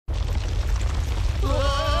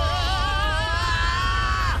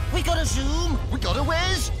gotta zoom, we gotta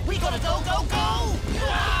whiz, we gotta go, go, go!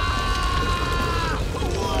 Ah!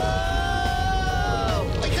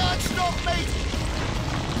 Whoa! I can't stop, mate!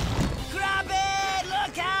 Grab it!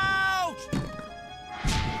 Look out!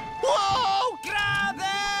 Whoa! Grab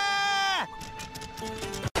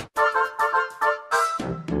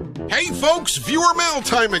it! Hey folks, viewer mail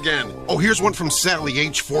time again. Oh, here's one from Sally,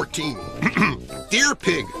 age 14. Dear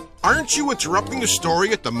Pig, aren't you interrupting the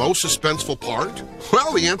story at the most suspenseful part?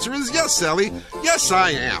 Well, the answer is yes, Sally. Yes,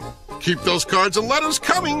 I am. Keep those cards and letters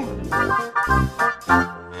coming.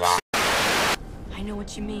 I know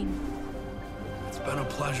what you mean. It's been a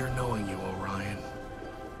pleasure knowing you, Orion.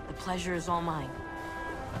 The pleasure is all mine.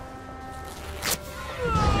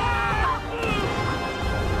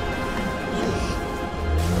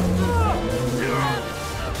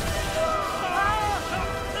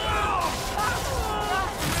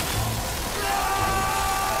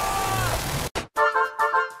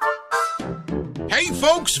 Hey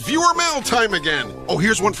folks, viewer mail time again. Oh,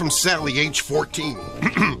 here's one from Sally, age 14.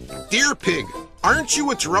 Dear Pig, aren't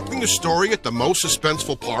you interrupting the story at the most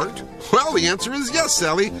suspenseful part? Well, the answer is yes,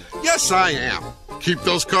 Sally. Yes, I am. Keep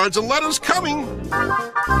those cards and letters coming.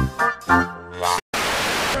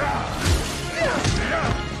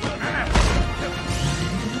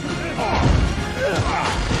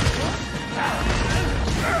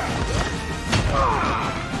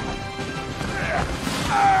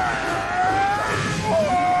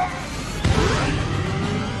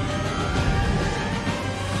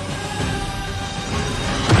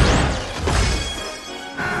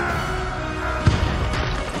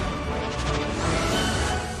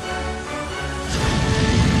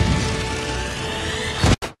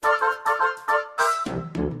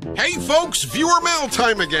 Hey folks, viewer mail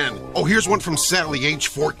time again. Oh, here's one from Sally, age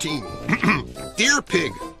 14. Dear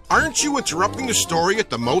Pig, aren't you interrupting the story at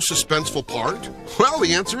the most suspenseful part? Well,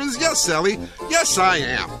 the answer is yes, Sally. Yes, I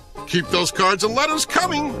am. Keep those cards and letters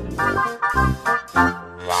coming.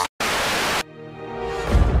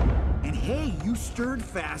 And hey, you stirred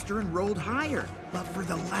faster and rolled higher. But for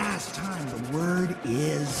the last time, the word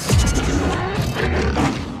is...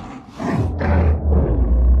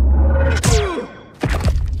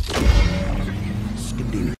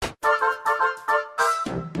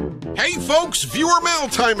 Hey folks, viewer mail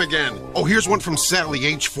time again. Oh, here's one from Sally,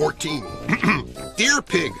 age 14. Dear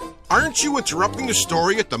Pig, aren't you interrupting the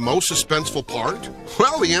story at the most suspenseful part?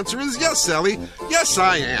 Well, the answer is yes, Sally. Yes,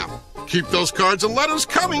 I am. Keep those cards and letters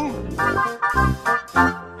coming.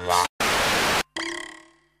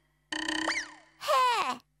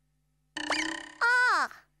 Hey! Ah!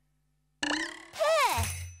 Hey!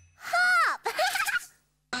 Hop!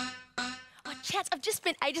 Oh, Chance, I've just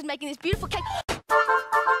spent ages making this beautiful cake.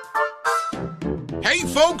 Hey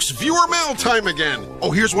folks, viewer mail time again.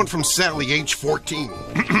 Oh, here's one from Sally, age 14.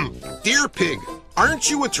 Dear Pig, aren't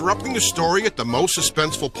you interrupting the story at the most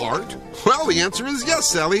suspenseful part? Well, the answer is yes,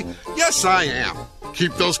 Sally. Yes, I am.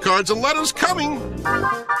 Keep those cards and letters coming.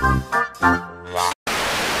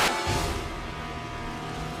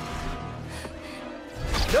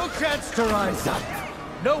 No chance to rise up.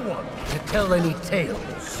 No one to tell any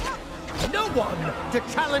tales. No one to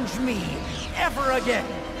challenge me ever again.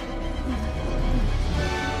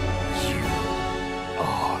 You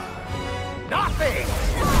are nothing.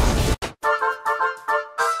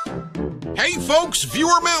 Hey folks,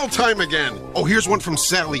 viewer mail time again. Oh, here's one from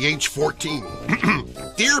Sally, age 14.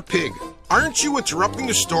 Dear Pig, aren't you interrupting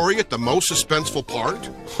the story at the most suspenseful part?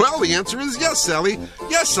 Well, the answer is yes, Sally.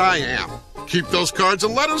 Yes, I am. Keep those cards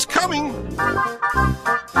and letters coming.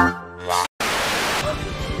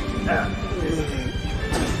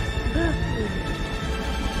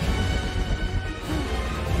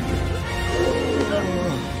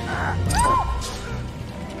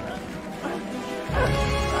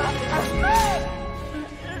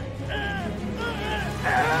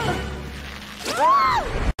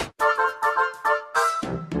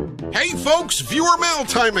 Hey folks, viewer mail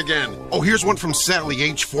time again. Oh, here's one from Sally,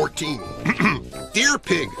 age 14. Dear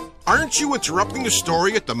Pig, aren't you interrupting the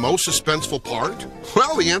story at the most suspenseful part?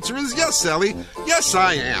 Well, the answer is yes, Sally. Yes,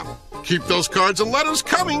 I am. Keep those cards and letters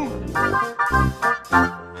coming.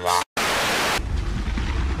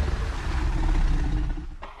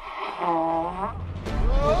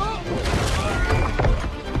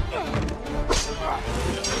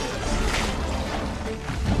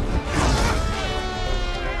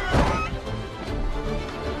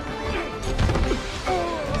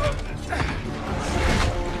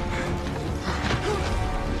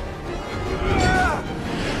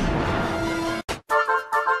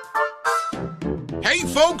 Hey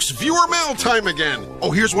folks, viewer mail time again.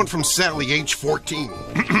 Oh, here's one from Sally, age 14.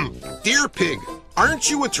 Dear Pig,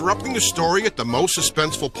 Aren't you interrupting the story at the most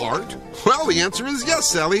suspenseful part? Well, the answer is yes,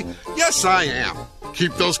 Sally. Yes, I am.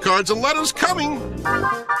 Keep those cards and letters coming.